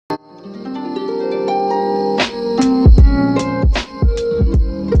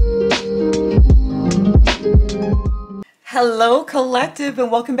Hello collective,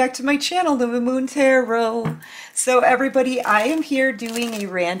 and welcome back to my channel, Lumen Moon Tarot. So everybody, I am here doing a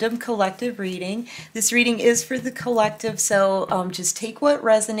random collective reading. This reading is for the collective, so just take what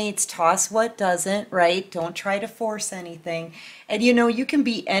resonates, toss what doesn't, right? Don't try to force anything. And you know, you can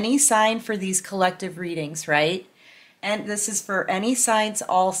be any sign for these collective readings, right? And this is for any signs,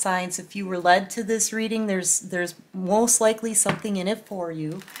 all signs. If you were led to this reading, there's most likely something in it for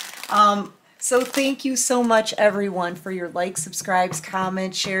you. So thank you so much, everyone, for your likes, subscribes,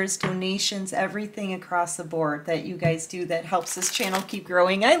 comments, shares, donations, everything across the board that you guys do that helps this channel keep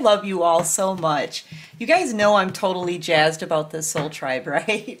growing. I love you all so much. You guys know I'm totally jazzed about this soul tribe,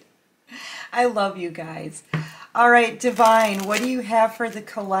 right? I love you guys. All right, Divine, what do you have for the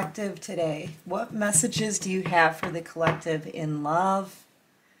collective today? What messages do you have for the collective in love?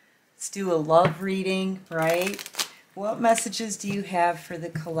 Let's do a love reading, right? What messages do you have for the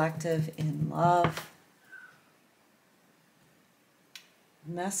collective in love?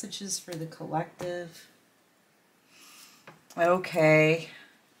 Messages for the collective. Okay.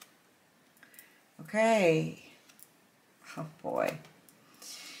 Okay. Oh boy.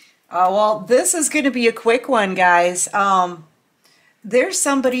 Well, this is going to be a quick one, guys. There's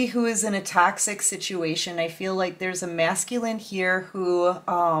somebody who is in a toxic situation. I feel like there's a masculine here who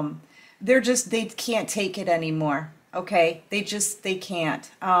they can't take it anymore. Okay, they can't.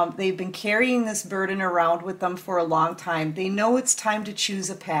 They've been carrying this burden around with them for a long time. They know it's time to choose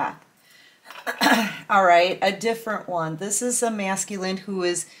a path. All right, a different one. This is a masculine who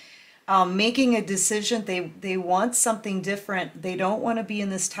is making a decision. They want something different. They don't want to be in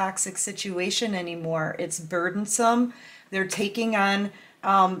this toxic situation anymore. It's burdensome. They're taking on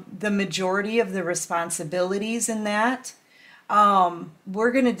the majority of the responsibilities in that.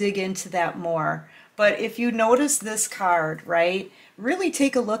 We're going to dig into that more. But if you notice this card, right, really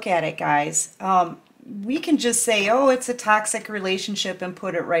take a look at it, guys. We can just say, oh, it's a toxic relationship and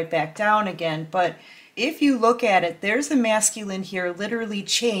put it right back down again. But if you look at it, there's a masculine here literally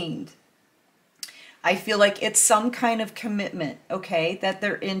chained. I feel like it's some kind of commitment, okay, that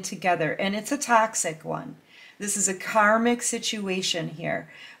they're in together. And it's a toxic one. This is a karmic situation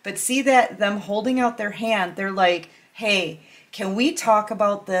here. But see that them holding out their hand, they're like, hey, can we talk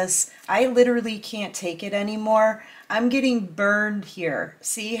about this? I literally can't take it anymore. I'm getting burned here.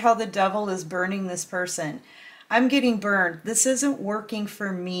 See how the devil is burning this person? I'm getting burned. This isn't working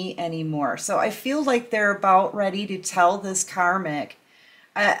for me anymore. So I feel like they're about ready to tell this karmic.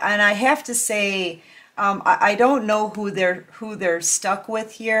 And I have to say, I don't know who they're stuck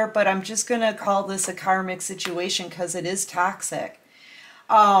with here, but I'm just going to call this a karmic situation because it is toxic.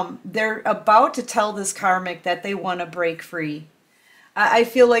 They're about to tell this karmic that they want to break free. I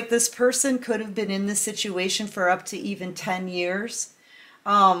feel like this person could have been in this situation for up to even 10 years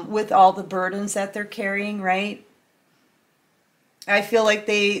with all the burdens that they're carrying, right? I feel like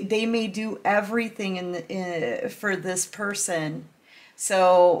they may do everything for this person.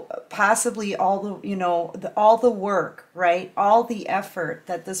 So possibly all the all the work, right? All the effort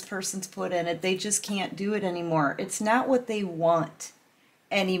that this person's put in it, they just can't do it anymore. It's not what they want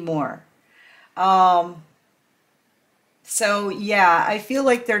anymore. So yeah, I feel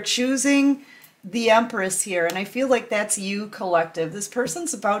like they're choosing the Empress here, and I feel like that's you, collective. This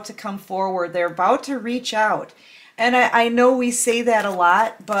person's about to come forward. They're about to reach out. And I know we say that a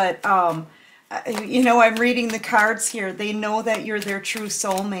lot, but you know, I'm reading the cards here. They know that you're their true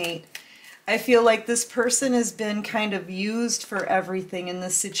soulmate. I feel like this person has been kind of used for everything in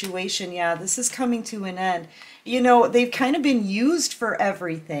this situation. Yeah, this is coming to an end. You know, they've kind of been used for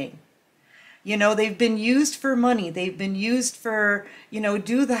everything. You know, they've been used for money. They've been used for, you know,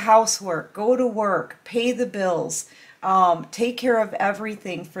 do the housework, go to work, pay the bills, take care of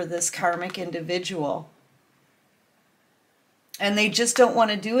everything for this karmic individual. And they just don't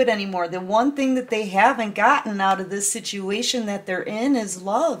want to do it anymore. The one thing that they haven't gotten out of this situation that they're in is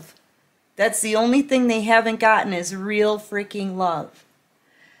love. That's the only thing they haven't gotten is real freaking love.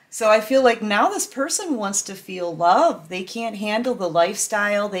 So I feel like now this person wants to feel love. They can't handle the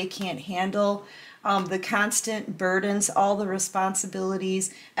lifestyle. They can't handle the constant burdens, all the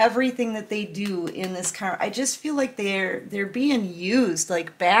responsibilities, everything that they do in this car. I just feel like they're being used,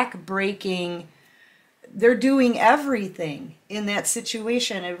 like back-breaking. They're doing everything in that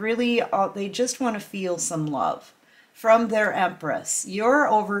situation. It really, they just want to feel some love from their Empress. You're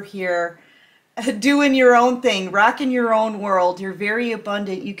over here doing your own thing, rocking your own world. You're very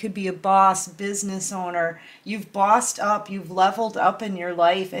abundant. You could be a boss, business owner. You've bossed up, you've leveled up in your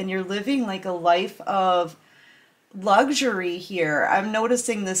life, and you're living like a life of luxury here. I'm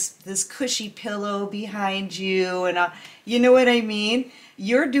noticing this cushy pillow behind you, and you know what I mean?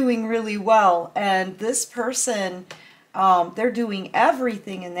 You're doing really well, and this person They're doing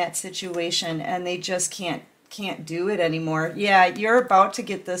everything in that situation, and they just can't do it anymore. Yeah, you're about to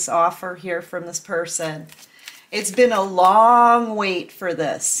get this offer here from this person. It's been a long wait for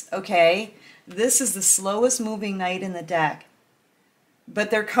this, okay? This is the slowest moving knight in the deck.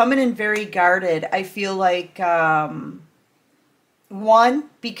 But they're coming in very guarded. I feel like, one,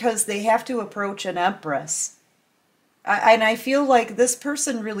 because they have to approach an empress. And I feel like this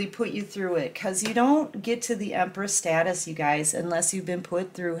person really put you through it, because you don't get to the empress status, you guys, unless you've been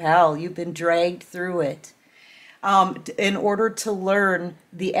put through hell. You've been dragged through it in order to learn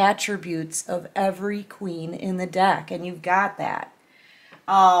the attributes of every queen in the deck, and you've got that.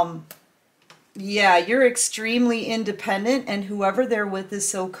 Yeah, you're extremely independent, and whoever they're with is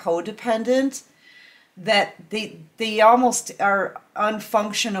so codependent that they almost are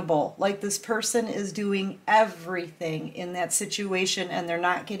unfunctionable. Like, this person is doing everything in that situation, and they're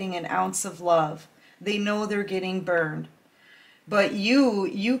not getting an ounce of love. They know they're getting burned. But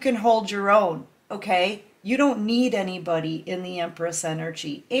you can hold your own, okay? You don't need anybody in the Empress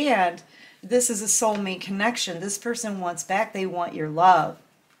energy. And this is a soulmate connection. This person wants back. They want your love.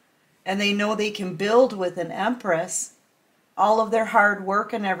 And they know they can build with an Empress. All of their hard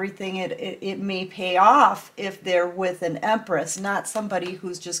work and everything, it may pay off if they're with an Empress, not somebody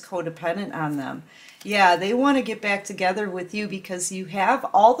who's just codependent on them. Yeah, they want to get back together with you because you have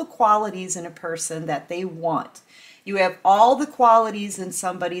all the qualities in a person that they want. You have all the qualities in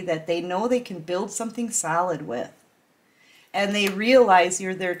somebody that they know they can build something solid with. And they realize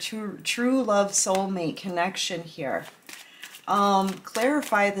you're their true love soulmate connection here.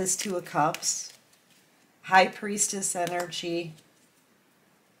 Clarify this Two of Cups. High Priestess energy.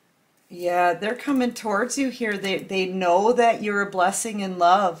 Yeah, they're coming towards you here. They know that you're a blessing in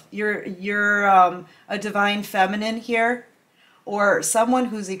love. You're a divine feminine here, or someone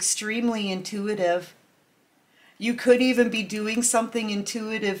who's extremely intuitive. You could even be doing something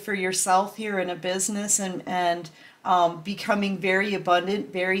intuitive for yourself here in a business, and becoming very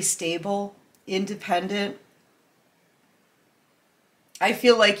abundant, very stable, independent. I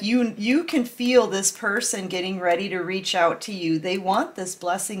feel like you can feel this person getting ready to reach out to you. They want this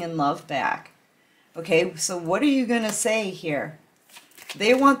blessing and love back. Okay, so what are you going to say here?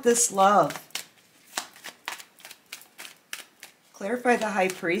 They want this love. Clarify the High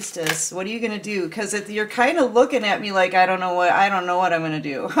Priestess. What are you going to do? Because you're kind of looking at me like, I don't know what I'm going to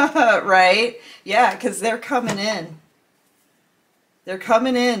do. Right? Yeah, because they're coming in. They're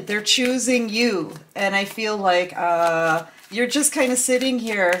coming in. They're choosing you. And I feel like you're just kind of sitting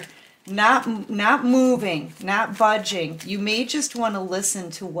here, not moving, not budging. You may just want to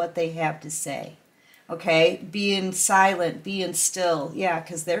listen to what they have to say. Okay? Being silent, being still. Yeah,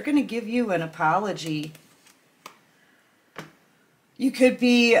 because they're going to give you an apology. You could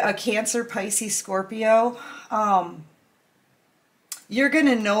be a Cancer, Pisces, Scorpio. You're going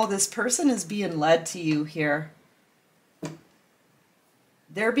to know this person is being led to you here.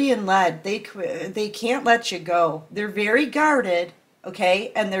 They're being led. They can't let you go. They're very guarded,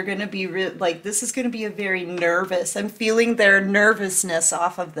 okay? And they're going to be like, this is going to be a very nervous. I'm feeling their nervousness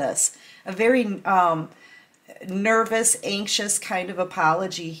off of this. A very nervous, anxious kind of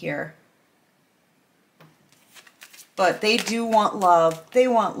apology here. But they do want love. They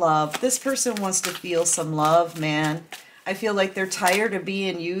want love. This person wants to feel some love, man. I feel like they're tired of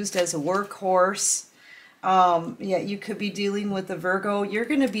being used as a workhorse. Yeah, you could be dealing with a Virgo. You're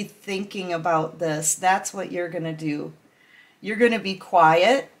going to be thinking about this. That's what you're going to do. You're going to be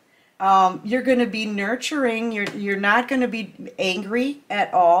quiet. You're going to be nurturing. You're not going to be angry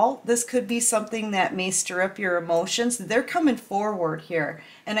at all. This could be something that may stir up your emotions. They're coming forward here.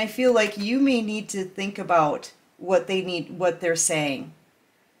 And I feel like you may need to think about what they need, what they're saying.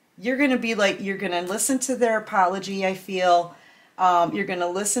 You're going to be like, you're going to listen to their apology, I feel. You're going to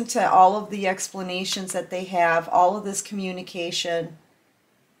listen to all of the explanations that they have, all of this communication.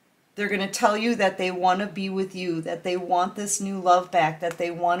 They're going to tell you that they want to be with you, that they want this new love back, that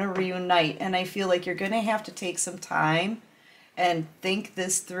they want to reunite. And I feel like you're going to have to take some time and think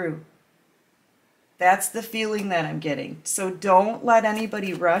this through. That's the feeling that I'm getting. So don't let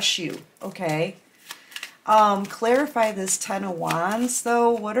anybody rush you, okay? Clarify this Ten of Wands,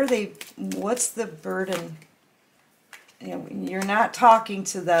 though. What's the burden? You know, you're not talking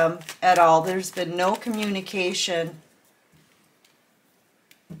to them at all. There's been no communication.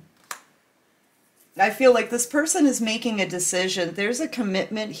 I feel like this person is making a decision. There's a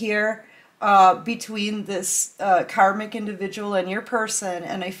commitment here between this karmic individual and your person,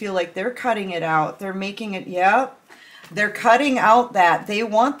 and I feel like they're cutting it out. They're making it, yep. They're cutting out that. They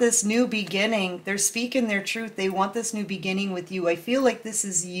want this new beginning. They're speaking their truth. They want this new beginning with you. I feel like this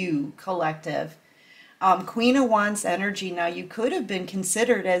is you, collective. Queen of Wands energy. Now, you could have been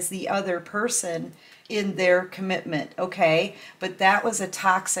considered as the other person in their commitment, okay? But that was a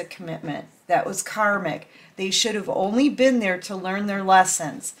toxic commitment. That was karmic. They should have only been there to learn their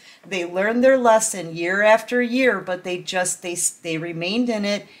lessons. They learned their lesson year after year, but they remained in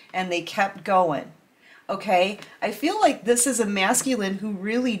it and they kept going. Okay, I feel like this is a masculine who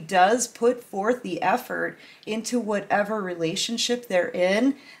really does put forth the effort into whatever relationship they're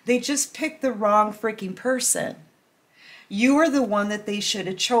in. They just picked the wrong freaking person. You are the one that they should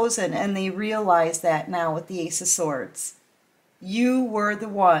have chosen, and they realize that now with the Ace of Swords. You were the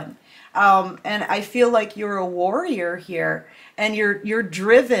one. And I feel like you're a warrior here, and you're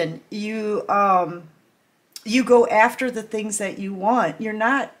driven. You go after the things that you want. You're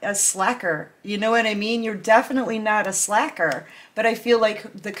not a slacker. You know what I mean? You're definitely not a slacker. But I feel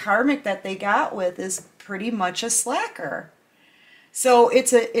like the karmic that they got with is pretty much a slacker. So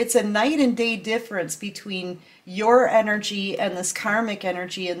it's a night and day difference between your energy and this karmic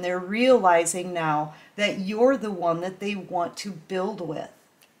energy, and they're realizing now that you're the one that they want to build with.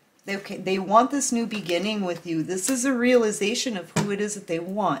 They want this new beginning with you. This is a realization of who it is that they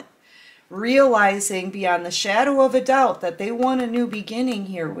want. Realizing beyond the shadow of a doubt that they want a new beginning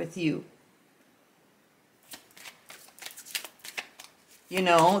here with you. You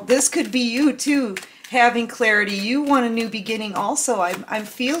know, this could be you too, having clarity. You want a new beginning also. I'm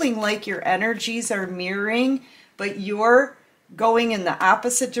feeling like your energies are mirroring, but you're going in the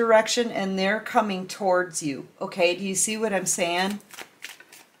opposite direction and they're coming towards you. Okay, do you see what I'm saying?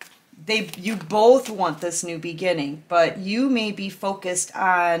 You both want this new beginning, but you may be focused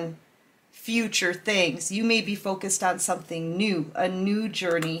on future things. You may be focused on something new, a new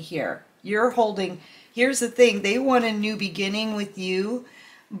journey here. Here's the thing, they want a new beginning with you,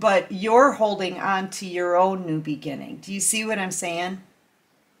 but you're holding on to your own new beginning. Do you see what I'm saying?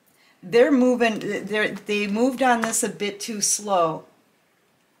 They moved on this a bit too slow.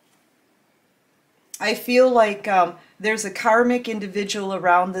 I feel like there's a karmic individual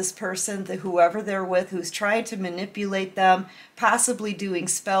around this person, whoever they're with, who's trying to manipulate them, possibly doing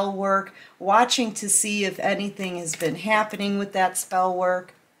spell work, watching to see if anything has been happening with that spell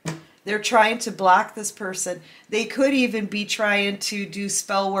work. They're trying to block this person. They could even be trying to do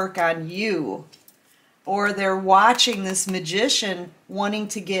spell work on you. Or they're watching this magician wanting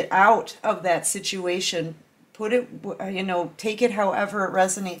to get out of that situation. Put it, you know, take it however it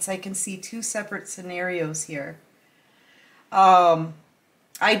resonates. I can see two separate scenarios here.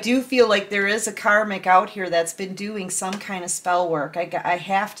 I do feel like there is a karmic out here that's been doing some kind of spell work. I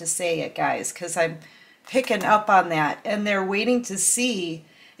have to say it, guys, because I'm picking up on that. And they're waiting to see.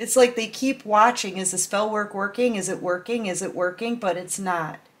 It's like they keep watching. Is the spell work working? Is it working? Is it working? But it's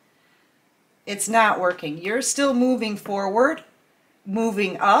not. It's not working. You're still moving forward,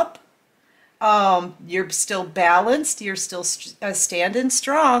 moving up. You're still balanced. You're still standing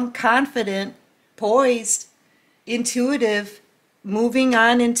strong, confident, poised, intuitive, moving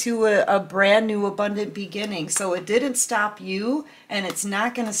on into a brand new abundant beginning. So it didn't stop you, and it's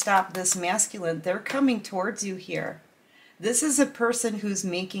not going to stop this masculine. They're coming towards you here. This is a person who's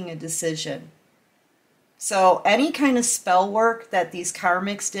making a decision. So any kind of spell work that these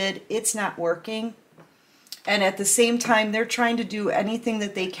karmics did, it's not working. And at the same time, they're trying to do anything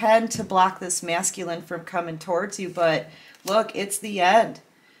that they can to block this masculine from coming towards you. But look, it's the end.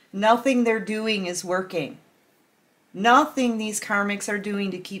 Nothing they're doing is working. Nothing these karmics are doing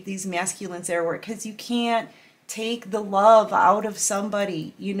to keep these masculines there work. Because you can't take the love out of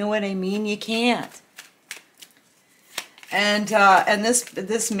somebody. You know what I mean? You can't. And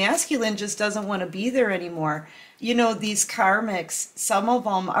this masculine just doesn't want to be there anymore. You know, these karmics, some of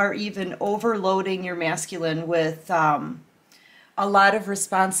them are even overloading your masculine with a lot of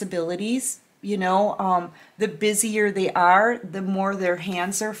responsibilities. You know, the busier they are, the more their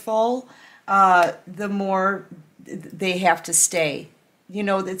hands are full, the more they have to stay. You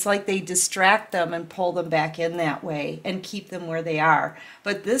know, it's like they distract them and pull them back in that way and keep them where they are.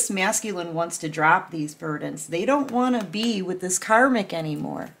 But this masculine wants to drop these burdens. They don't want to be with this karmic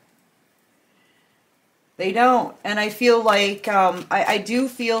anymore. They don't. And I feel like I do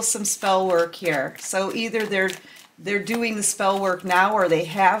feel some spell work here. So either they're doing the spell work now, or they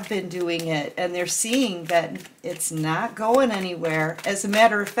have been doing it, and they're seeing that it's not going anywhere. As a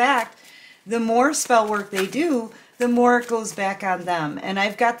matter of fact, the more spell work they do, the more it goes back on them. And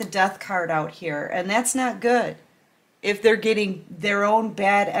I've got the death card out here, and that's not good. If they're getting their own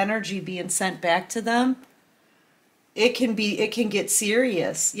bad energy being sent back to them, it can get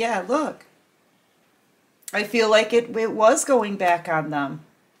serious. Yeah, look. I feel like it was going back on them.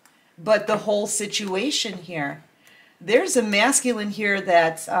 But the whole situation here, there's a masculine here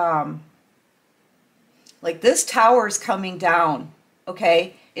that's Like this tower is coming down,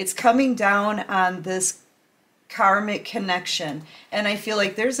 okay? It's coming down on this karmic connection. And I feel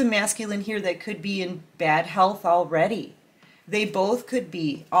like there's a masculine here that could be in bad health already. They both could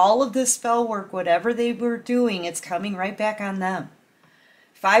be. All of this spell work, whatever they were doing, it's coming right back on them.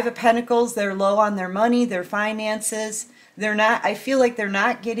 Five of Pentacles, they're low on their money, their finances. They're not, I feel like they're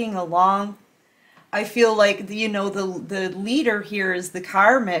not getting along. I feel like, you know, the leader here is the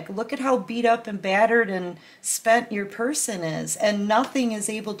karmic. Look at how beat up and battered and spent your person is. And nothing is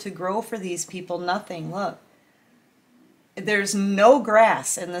able to grow for these people. Nothing. Look. There's no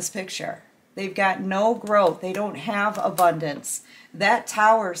grass in this picture. They've got no growth. They don't have abundance. That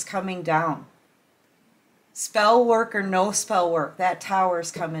tower's coming down. Spell work or no spell work, that tower's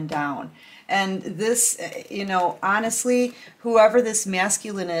coming down. And this, you know, honestly, whoever this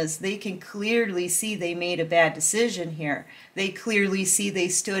masculine is, they can clearly see they made a bad decision here. They clearly see they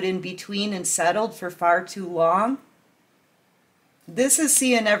stood in between and settled for far too long. This is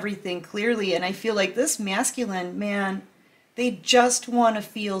seeing everything clearly, and I feel like this masculine, man, they just want to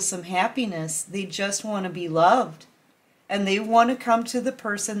feel some happiness. They just want to be loved. And they want to come to the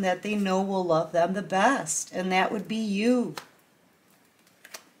person that they know will love them the best, and that would be you.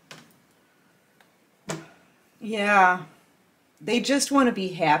 Yeah, they just want to be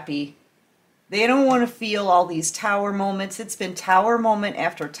happy. They don't want to feel all these tower moments. It's been tower moment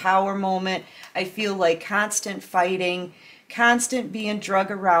after tower moment. I feel like constant fighting, constant being drug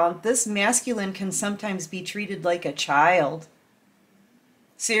around. This masculine can sometimes be treated like a child.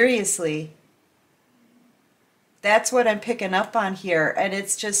 Seriously. That's what I'm picking up on here. And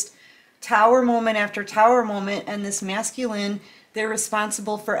it's just tower moment after tower moment, and this masculine, they're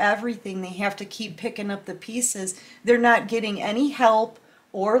responsible for everything. They have to keep picking up the pieces. They're not getting any help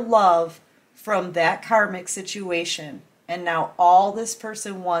or love from that karmic situation. And now all this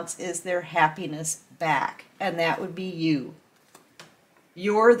person wants is their happiness back. And that would be you.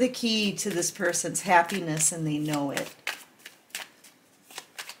 You're the key to this person's happiness, and they know it.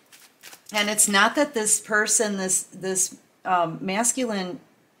 And it's not that this person, this masculine,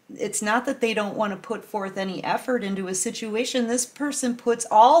 it's not that they don't want to put forth any effort into a situation. This person puts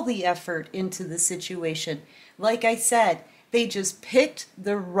all the effort into the situation. Like I said, they just picked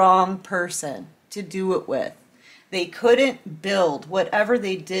the wrong person to do it with. They couldn't build. Whatever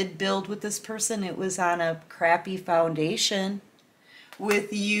they did build with this person, it was on a crappy foundation.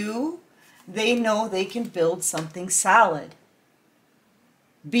 With you, they know they can build something solid.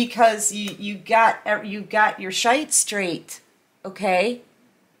 Because you got your shite straight, okay?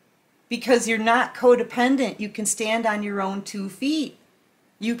 Because you're not codependent. You can stand on your own 2 feet.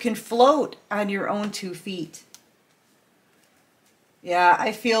 You can float on your own 2 feet. Yeah,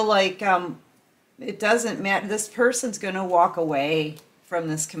 I feel like it doesn't matter. This person's going to walk away from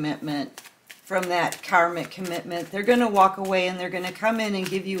this commitment, from that karmic commitment. They're going to walk away, and they're going to come in and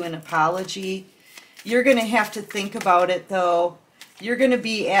give you an apology. You're going to have to think about it, though. You're going to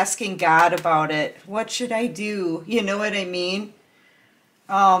be asking God about it. What should I do? You know what I mean?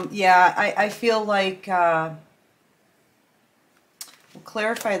 Yeah, I feel like we'll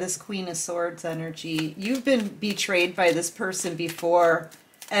clarify this Queen of Swords energy. You've been betrayed by this person before,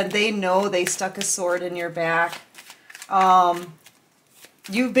 and they know they stuck a sword in your back.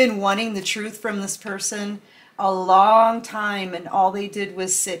 You've been wanting the truth from this person a long time, and all they did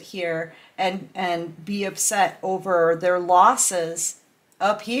was sit here and be upset over their losses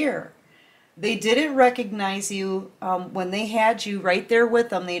up here. They didn't recognize you when they had you right there with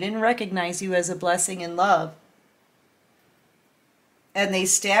them. They didn't recognize you as a blessing and love. And they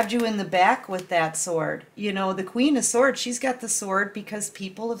stabbed you in the back with that sword. You know, the Queen of Swords, she's got the sword because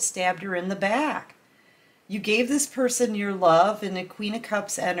people have stabbed her in the back. You gave this person your love in a Queen of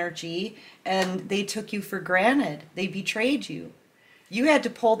Cups energy, and they took you for granted. They betrayed you. You had to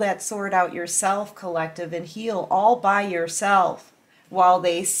pull that sword out yourself, collective, and heal all by yourself while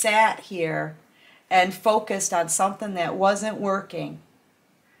they sat here and focused on something that wasn't working.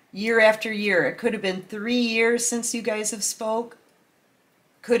 Year after year. It could have been 3 years since you guys have spoke.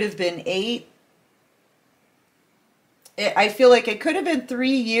 Could have been 8. I feel like it could have been 3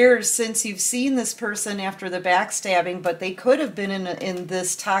 years since you've seen this person after the backstabbing, but they could have been in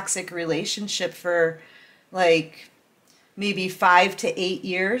this toxic relationship for like maybe 5 to 8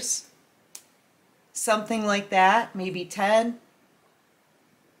 years, something like that, maybe 10.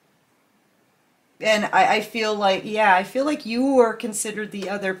 And I feel like, yeah, I feel like you were considered the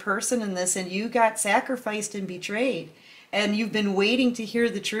other person in this, and you got sacrificed and betrayed, and you've been waiting to hear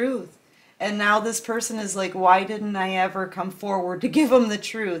the truth. And now this person is like, why didn't I ever come forward to give them the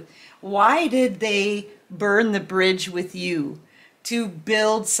truth? Why did they burn the bridge with you? to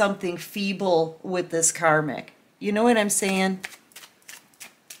build something feeble with this karmic. You know what I'm saying?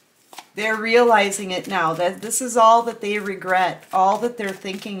 They're realizing it now, that this is all that they regret, all that they're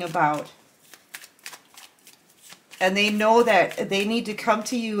thinking about. And they know that they need to come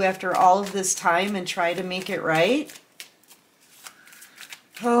to you after all of this time and try to make it right.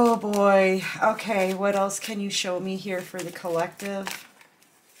 Oh boy. Okay, what else can you show me here for the collective?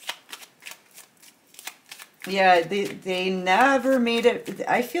 Yeah, they never made it.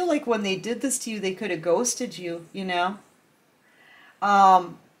 I feel like when they did this to you, they could have ghosted you, you know?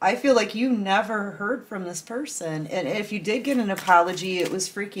 I feel like you never heard from this person. And if you did get an apology, it was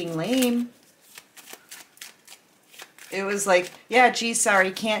freaking lame. It was like, yeah, gee,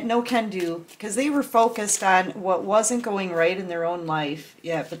 sorry, can't, no can do. Because they were focused on what wasn't going right in their own life.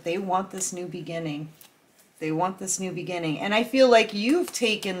 Yeah, but they want this new beginning. They want this new beginning. And I feel like you've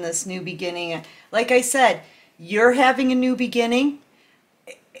taken this new beginning. Like I said, you're having a new beginning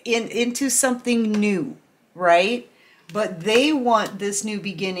into something new, right? But they want this new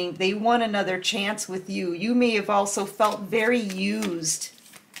beginning. They want another chance with you. You may have also felt very used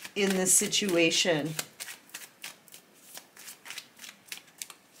in this situation.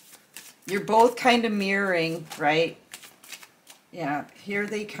 You're both kind of mirroring, right? Yeah, here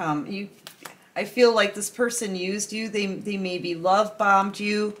they come. I feel like this person used you. They maybe love bombed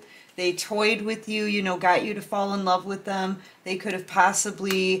you. They toyed with you, you know, got you to fall in love with them. They could have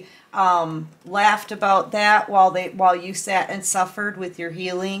possibly laughed about that while you sat and suffered with your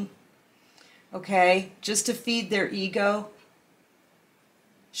healing. Okay, just to feed their ego.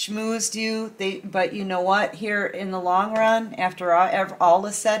 Schmoozed you. But you know what? Here in the long run, after all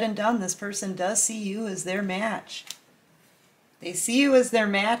is said and done, this person does see you as their match. They see you as their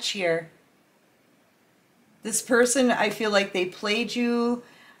match here. This person, I feel like they played you,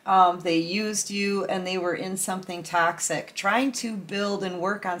 they used you, and they were in something toxic, trying to build and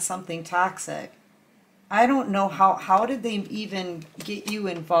work on something toxic. I don't know how did they even get you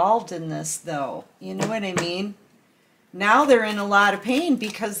involved in this, though? You know what I mean? Now they're in a lot of pain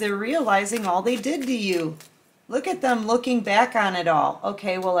because they're realizing all they did to you. Look at them looking back on it all.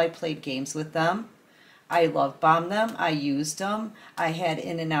 Okay, well, I played games with them. I love bombed them. I used them. I had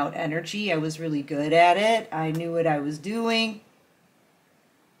in and out energy. I was really good at it. I knew what I was doing.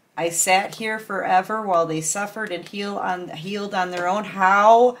 I sat here forever while they suffered and healed on their own.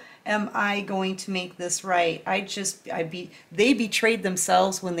 How am I going to make this right? They betrayed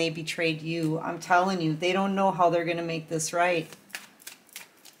themselves when they betrayed you. I'm telling you, they don't know how they're going to make this right.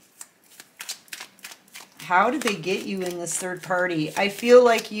 How did they get you in this third party? I feel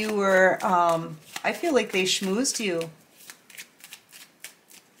like you were, I feel like they schmoozed you.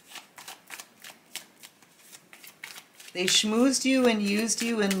 They schmoozed you and used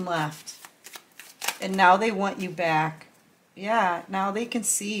you and left. And now they want you back. Yeah, now they can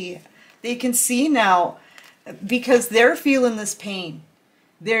see. They can see now because they're feeling this pain.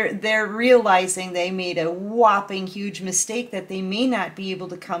 They're realizing they made a whopping huge mistake that they may not be able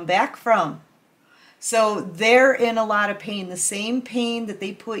to come back from. So they're in a lot of pain. The same pain that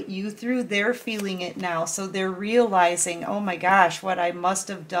they put you through, they're feeling it now. So they're realizing, oh my gosh, what I must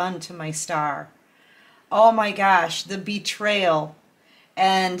have done to my star. Oh my gosh, the betrayal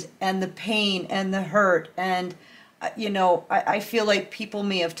and the pain and the hurt. And, you know, I feel like people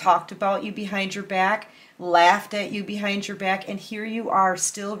may have talked about you behind your back, laughed at you behind your back, and here you are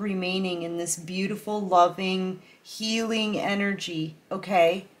still remaining in this beautiful, loving, healing energy,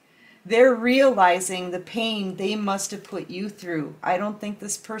 okay? They're realizing the pain they must have put you through. I don't think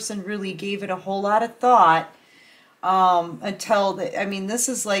this person really gave it a whole lot of thought until, I mean, this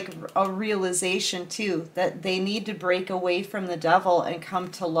is like a realization too, that they need to break away from the devil and come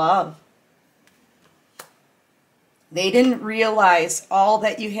to love. They didn't realize all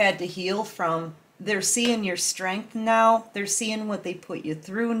that you had to heal from. They're seeing your strength now. They're seeing what they put you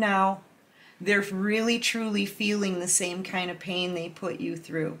through now. They're really, truly feeling the same kind of pain they put you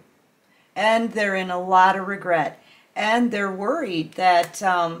through. And they're in a lot of regret. And they're worried that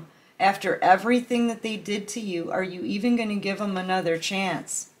after everything that they did to you, are you even going to give them another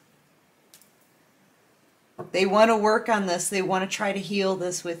chance? They want to work on this. They want to try to heal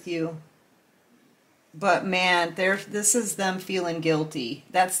this with you. But man, this is them feeling guilty.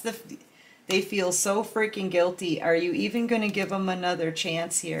 They feel so freaking guilty. Are you even going to give them another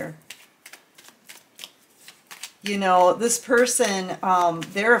chance here? You know, this person,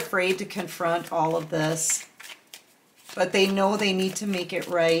 they're afraid to confront all of this. But they know they need to make it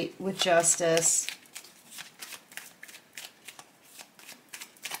right with justice.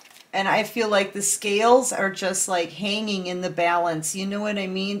 And I feel like the scales are just like hanging in the balance. You know what I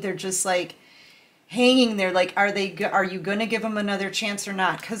mean? They're just like hanging there like, are you going to give them another chance or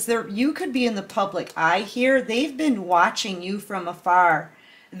not? Because you could be in the public eye here. They've been watching you from afar.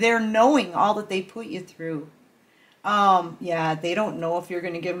 They're knowing all that they put you through. Yeah, they don't know if you're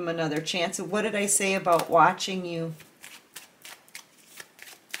going to give them another chance. What did I say about watching you?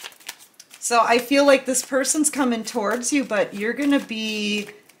 So I feel like this person's coming towards you, but you're going to be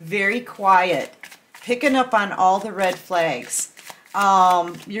very quiet, picking up on all the red flags.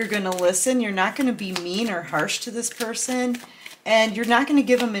 You're going to listen. You're not going to be mean or harsh to this person, and you're not going to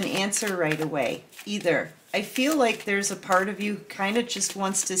give them an answer right away either. I feel like there's a part of you kind of just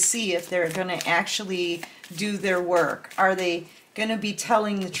wants to see if they're going to actually do their work. Are they going to be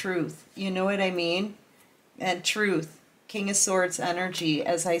telling the truth? You know what I mean? And truth, King of Swords energy,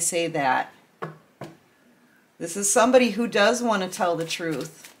 as I say that. This is somebody who does want to tell the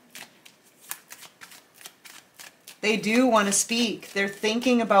truth. They do want to speak. They're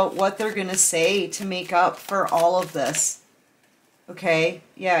thinking about what they're going to say to make up for all of this. Okay?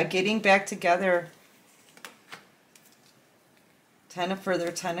 Yeah, getting back together. Ten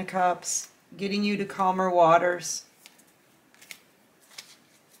of Cups. Getting you to calmer waters.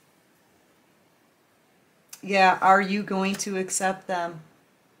 Yeah, are you going to accept them?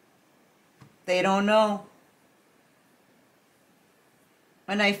 They don't know.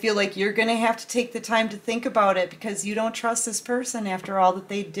 And I feel like you're going to have to take the time to think about it because you don't trust this person after all that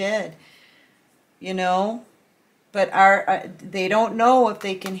they did. You know? But they don't know if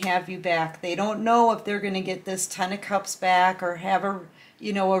they can have you back. They don't know if they're going to get this Ten of Cups back or have a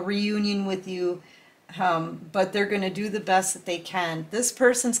reunion with you. But they're going to do the best that they can. This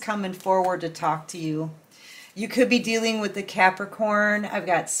person's coming forward to talk to you. You could be dealing with the Capricorn. I've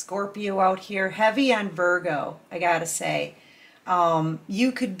got Scorpio out here. Heavy on Virgo, I gotta say.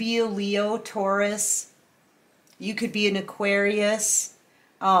 You could be a Leo, Taurus. You could be an Aquarius.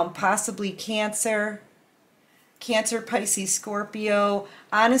 Possibly Cancer. Cancer, Pisces, Scorpio.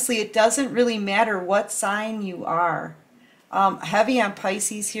 Honestly, it doesn't really matter what sign you are. Heavy on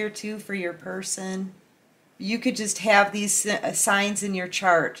Pisces here too for your person. You could just have these signs in your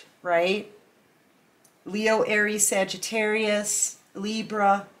chart, right? Leo, Aries, Sagittarius,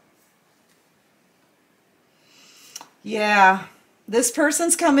 Libra. Yeah, this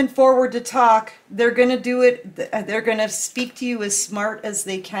person's coming forward to talk. They're going to do it. They're going to speak to you as smart as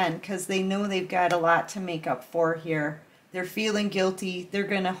they can because they know they've got a lot to make up for here. They're feeling guilty. They're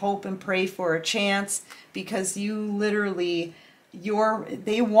going to hope and pray for a chance because you literally,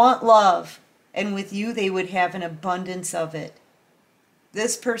 they want love. And with you, they would have an abundance of it.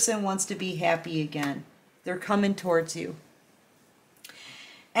 This person wants to be happy again. They're coming towards you.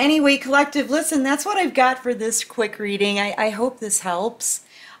 Anyway, collective, listen, that's what I've got for this quick reading. I hope this helps.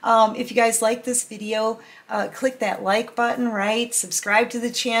 If you guys like this video, click that like button, right? Subscribe to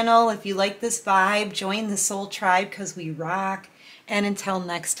the channel. If you like this vibe, join the Soul Tribe because we rock. And until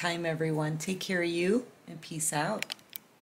next time, everyone, take care of you and peace out.